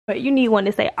You need one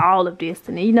to say all of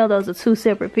Destiny. You know those are two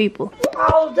separate people.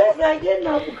 All of Destiny ain't getting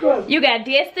no because you got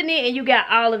Destiny and you got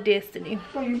all of Destiny.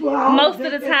 Most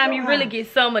of the time you really get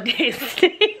some of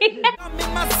Destiny. I'm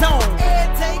in my zone.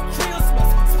 Every day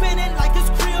Christmas, spinning like it's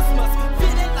Christmas,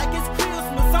 feeling like it's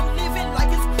Christmas. I'm living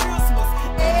like it's Christmas.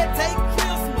 Every day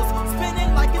Christmas,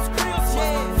 spinning like it's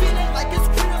Christmas, feeling like it's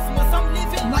Christmas. I'm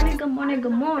living like Good morning,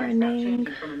 good morning.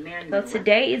 So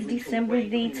today is December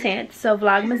the 10th, so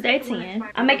Vlogmas day 10.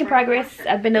 I'm making progress.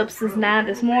 I've been up since 9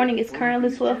 this morning. It's currently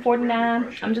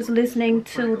 12:49. I'm just listening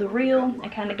to the reel. I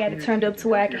kind of got it turned up to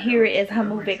where I can hear it as I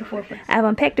move back and forth. I've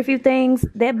unpacked a few things.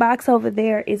 That box over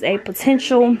there is a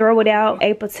potential throw it out,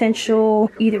 a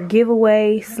potential either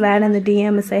giveaway, slide in the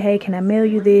DM and say, hey, can I mail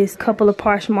you this? Couple of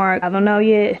POSHMARK. I don't know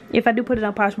yet. If I do put it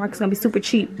on POSHMARK, it's gonna be super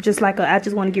cheap. Just like I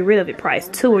just want to get rid of it price,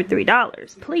 $2 or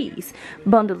 $3. Please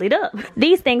bundle it up.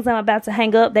 These things I'm about to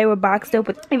hang up, they were boxed up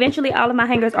with. Eventually all of my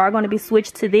hangers are going to be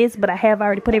switched to this, but I have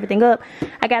already put everything up.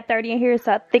 I got 30 in here,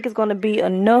 so I think it's going to be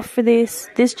enough for this.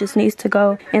 This just needs to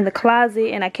go in the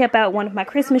closet. And I kept out one of my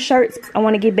Christmas shirts. I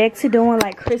want to get back to doing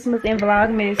like Christmas and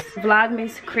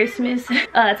Vlogmas Christmas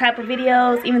type of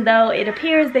videos, even though it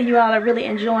appears that you all are really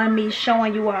enjoying me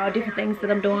showing you all different things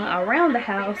that I'm doing around the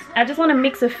house. I just want to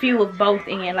mix a few of both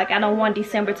in. Like I don't want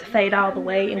December to fade all the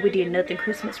way and we did nothing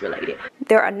Christmas related.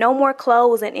 There are no more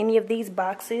clothes in any of these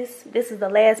boxes. This is the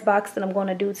last box that I'm going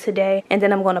to do today, and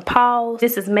then I'm going to pause.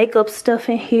 This is makeup stuff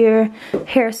in here,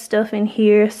 hair stuff in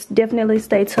here. Definitely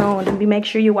stay tuned and make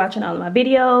sure you're watching all of my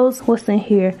videos. What's in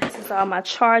here? This is all my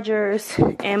chargers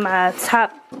and my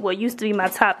top, what used to be my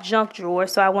top junk drawer,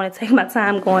 so I want to take my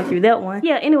time going through that one.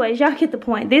 Yeah, anyways, y'all get the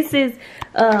point. This is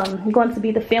going to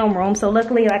be the film room, so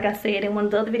luckily, like I said in one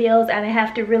of the other videos, I didn't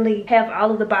have to really have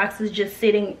all of the boxes just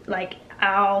sitting like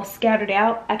all scattered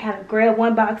out. I kind of grab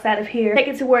one box out of here, take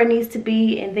it to where it needs to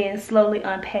be, and then slowly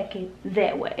unpack it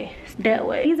that way.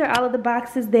 These are all of the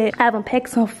boxes that I've unpacked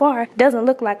so far. Doesn't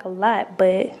look like a lot,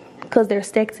 but because they're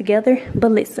stacked together.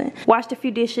 But listen, washed a few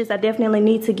dishes. I definitely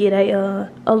need to get a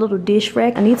little dish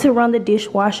rack. I need to run the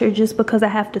dishwasher just because I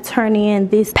have to turn in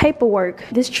this paperwork.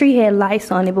 This tree had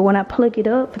lights on it, but when I plug it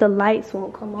up, the lights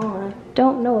won't come on.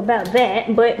 Don't know about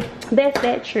that, but that's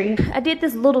that tree. I did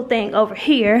this little thing over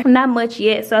here. Not much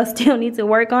yet, so I still need to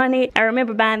work on it. I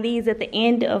remember buying these at the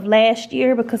end of last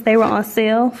year because they were on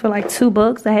sale for like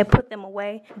 $2. I had put them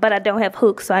away, but I don't have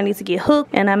hooks, so I need to get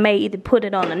hooked, and I may either put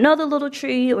it on another little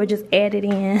tree or just add it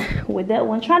in with that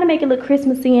one. Trying to make it look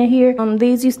Christmassy in here.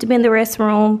 These used to be in the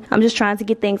restroom. I'm just trying to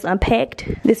get things unpacked.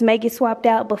 This may get swapped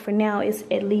out, but for now it's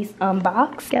at least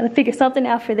unboxed. Gotta figure something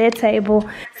out for that table.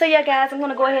 So yeah guys, I'm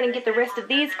gonna go ahead and get the rest of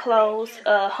these clothes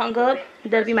hung up.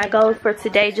 That'll be my goal for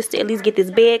today, just to at least get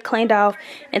this bed cleaned off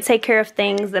and take care of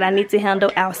things that I need to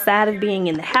handle outside of being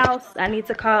in the house. I need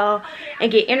to call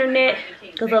and get internet,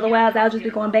 because otherwise I'll just be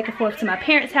going back and forth to my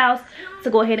parents' house to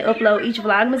go ahead and upload each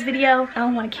Vlogmas video. I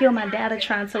don't want to kill my data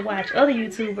trying to watch other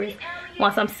YouTubers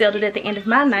once I'm settled at the end of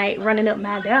my night running up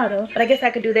my data. But I guess I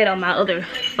could do that on my other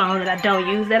phone that I don't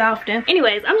use that often.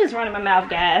 Anyways, I'm just running my mouth,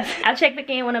 guys. I'll check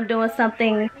back in when I'm doing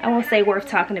something, I won't say worth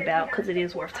talking about because it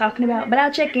is worth talking about, but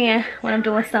I'll check in when I'm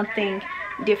doing something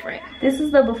different. This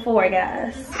is the before,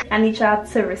 guys. I need y'all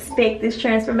to respect this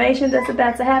transformation that's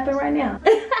about to happen right now.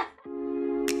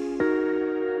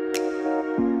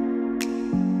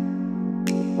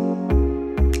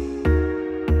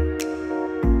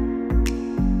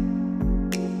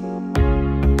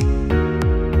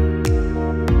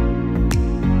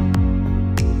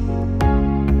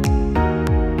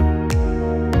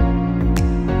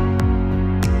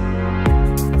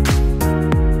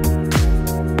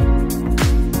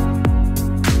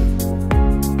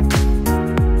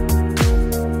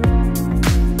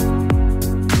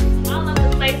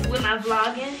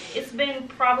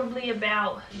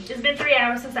 It's been 3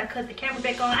 hours since I cut the camera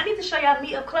back on. I need to show y'all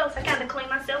me up close. I kind of cleaned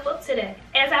myself up today.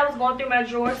 As I was going through my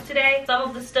drawers today, some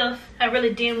of the stuff I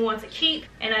really didn't want to keep,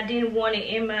 and I didn't want it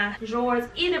in my drawers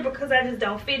either because I just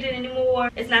don't fit it anymore.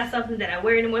 It's not something that I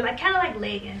wear anymore. Like kind of like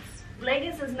leggings.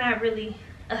 Leggings is not really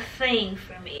a thing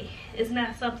for me. It's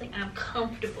not something I'm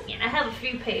comfortable in. I have a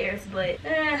few pairs, but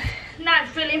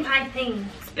not really my thing.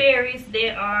 Sperry's,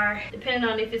 there are, depending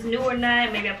on if it's new or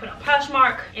not, maybe I put on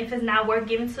POSHMARK if it's not worth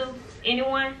giving to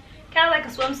anyone. Kind of like a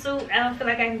swimsuit. I don't feel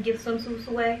like I can give swimsuits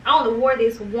away. I only wore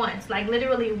this once, like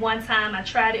literally one time. I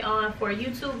tried it on for a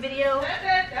YouTube video,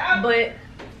 but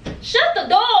shut the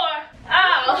door.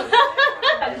 Oh,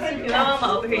 I'm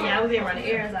over here. Yeah, I was in running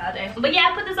errands all day. But yeah,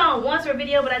 I put this on once for a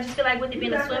video, but I just feel like with it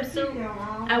being a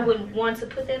swimsuit, I wouldn't want to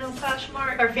put that on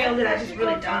POSHMARK. Perfume that I just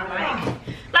really don't like.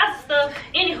 Lots of stuff.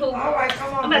 Anywho, Alright,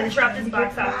 come on. I'm about to drop this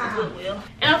box off to Goodwill.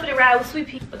 And I'm finna ride with Sweet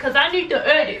Pea because I need to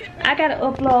edit. I gotta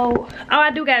upload. Oh,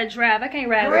 I do gotta drive. I can't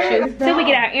ride with you. Till we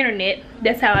get our internet.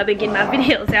 That's how I've been getting my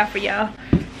videos out for y'all.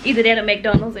 Either that or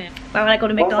McDonald's, and why would I go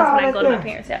to McDonald's when I go to my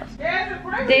parents' house?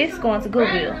 This going to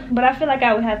Goodwill. But I feel like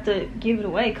I would have to give it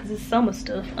away because it's summer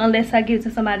stuff. Unless I give it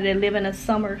to somebody that live in a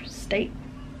summer state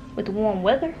with warm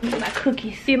weather. My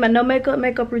cookies. See my no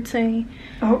makeup routine.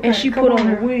 Okay, and she put on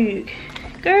a wig.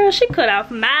 Girl, she cut off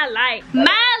my light. My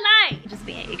light! Just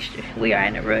being extra. We are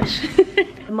in a rush.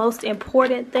 The most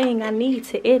important thing I need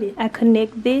to edit. I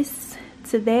connect this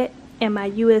to that. And my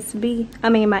my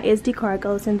SD card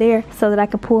goes in there so that I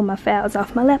can pull my files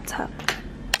off my laptop.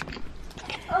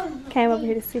 Came over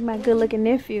here to see my good looking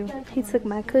nephew. He took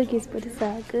my cookies, but it's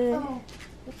all good.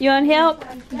 You want help?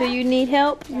 Do you need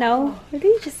help? No? Or do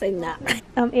you just say nah?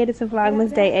 I'm editing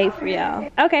Vlogmas Day 8 for y'all.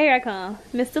 Okay, here I come.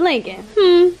 Mr. Lincoln.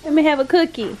 Let me have a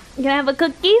cookie. Can I have a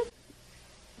cookie?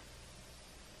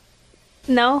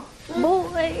 No?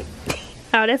 Boy.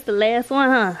 Oh, that's the last one,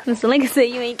 huh? Mr. Lincoln said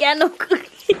you ain't got no cookies.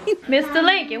 Mr.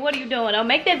 Lincoln, what are you doing? Don't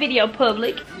make that video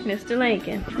public. Mr.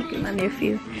 Lincoln, look at my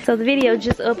nephew. So the video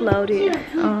just uploaded.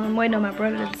 I'm waiting on my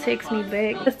brother to text me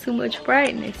back. That's too much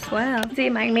brightness. Wow.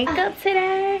 Did my makeup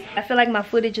today. I feel like my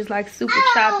footage is like super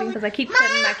choppy because I keep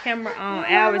cutting my camera on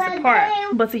hours apart.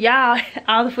 But to y'all,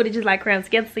 all the footage is like crammed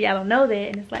together, so y'all don't know that.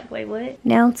 And it's like, wait, what?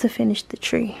 Now to finish the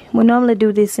tree. We normally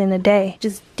do this in a day.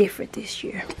 Just different this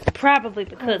year. Probably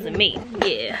because of me.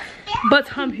 Yeah.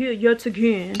 But I'm here yet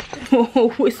again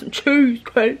with some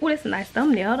cheesecake. Oh, that's a nice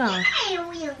thumbnail. Hold on.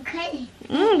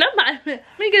 That might, let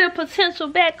me get a potential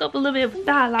back up a little bit.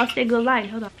 I lost that good light.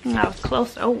 Hold on. I was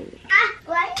close. Oh.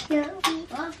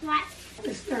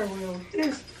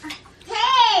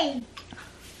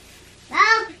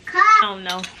 I don't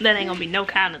know. That ain't gonna be no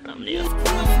kind of thumbnail.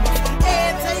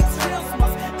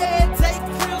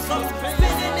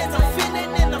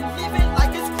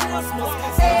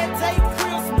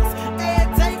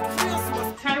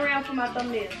 Turn around for my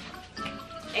thumbnail.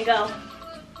 And go.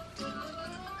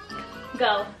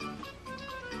 Go.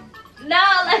 No,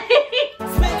 like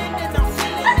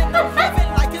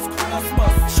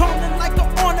Charming like an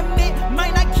ornament,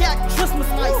 might not get Christmas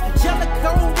lights. Yellow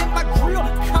gold in my grill,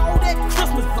 call that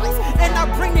Christmas lights. And I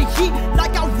bring the heat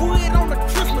like I would on a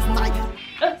Christmas night.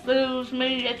 Excuse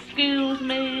me, excuse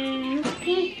me.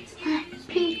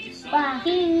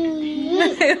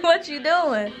 What you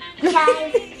doing?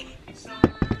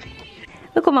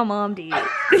 Look what my mom did.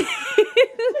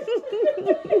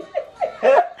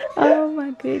 Oh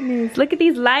my goodness. Look at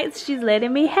these lights she's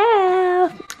letting me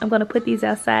have. I'm gonna put these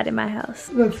outside in my house.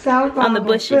 On the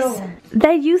bushes.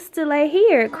 They used to lay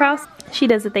here across. She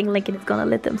doesn't think Lincoln is gonna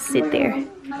let them sit there.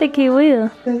 I think he will.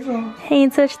 He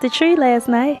ain't touched the tree last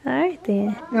night. Alright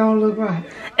then. They don't look right.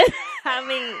 I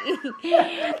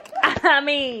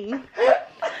mean,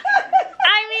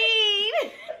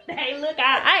 they look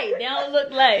alright. They don't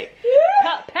look like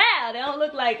pow. They don't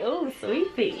look like, ooh,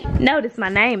 Sweet Pea. Notice my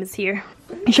name is here.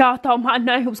 Y'all thought my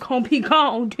name was gonna be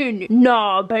gone, didn't it?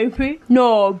 Nah, baby.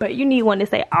 No, but you need one to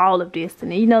say All of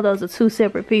Destiny. You know those are two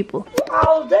separate people.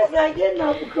 All of Destiny ain't getting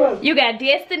up because you got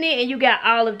Destiny and you got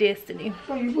All of Destiny.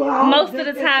 So most of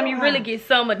the time you really get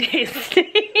some of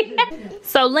Destiny.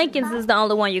 So Lincoln's is the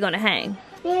only one you're gonna hang.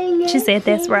 She said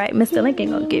that's right. Mr.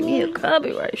 Lincoln gonna give me a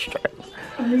copyright strike.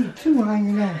 I need two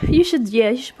hanging on. You should,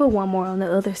 yeah, you should put one more on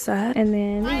the other side. And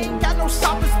then I ain't got no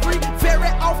shopping spree. Very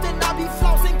often I be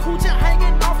flossing, coochie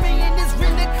hanging off me, and it's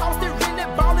really costing, really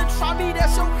ballin'. Try me,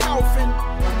 that's your coffin.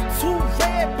 2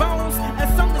 red bones and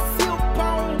some to silk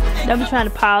bone. don't be trying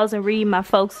to pause and read my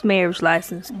folks' marriage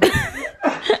license.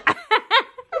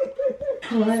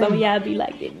 Some of y'all be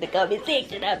like this in the comment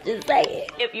section. I'm just saying.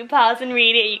 If you pause and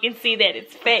read it, you can see that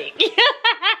it's fake.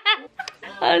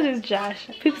 I was just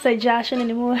joshing. People say joshing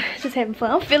anymore. Just having fun.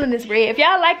 I'm feeling this red. If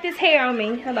y'all like this hair on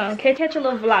me, hold on. Can I catch a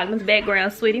little Vlogmas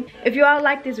background, sweetie? If y'all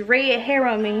like this red hair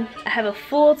on me, I have a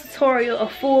full tutorial, a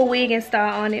full wig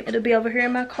install on it. It'll be over here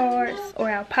in my cards,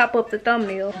 or I'll pop up the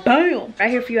thumbnail. Bam!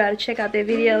 Right here for y'all to check out that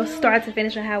video, start to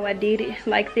finish on how I did it,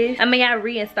 like this. I mean, I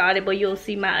reinstalled it, but you'll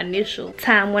see my initial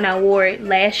time when I wore it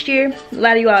last year. A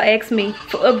lot of you all ask me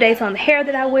for updates on the hair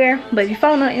that I wear, but if you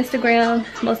follow me on Instagram,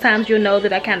 most times you'll know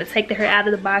that I kind of take the hair out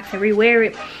of the box and rewear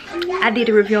it. I did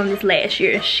a review on this last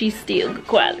year and she's still good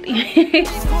quality.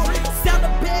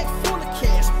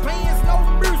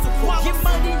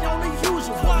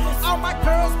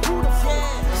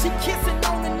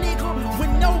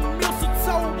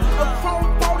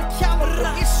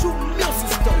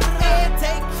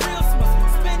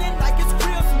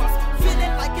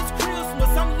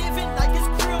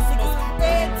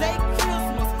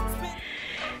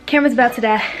 Camera's about to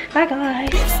die. Bye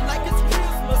guys.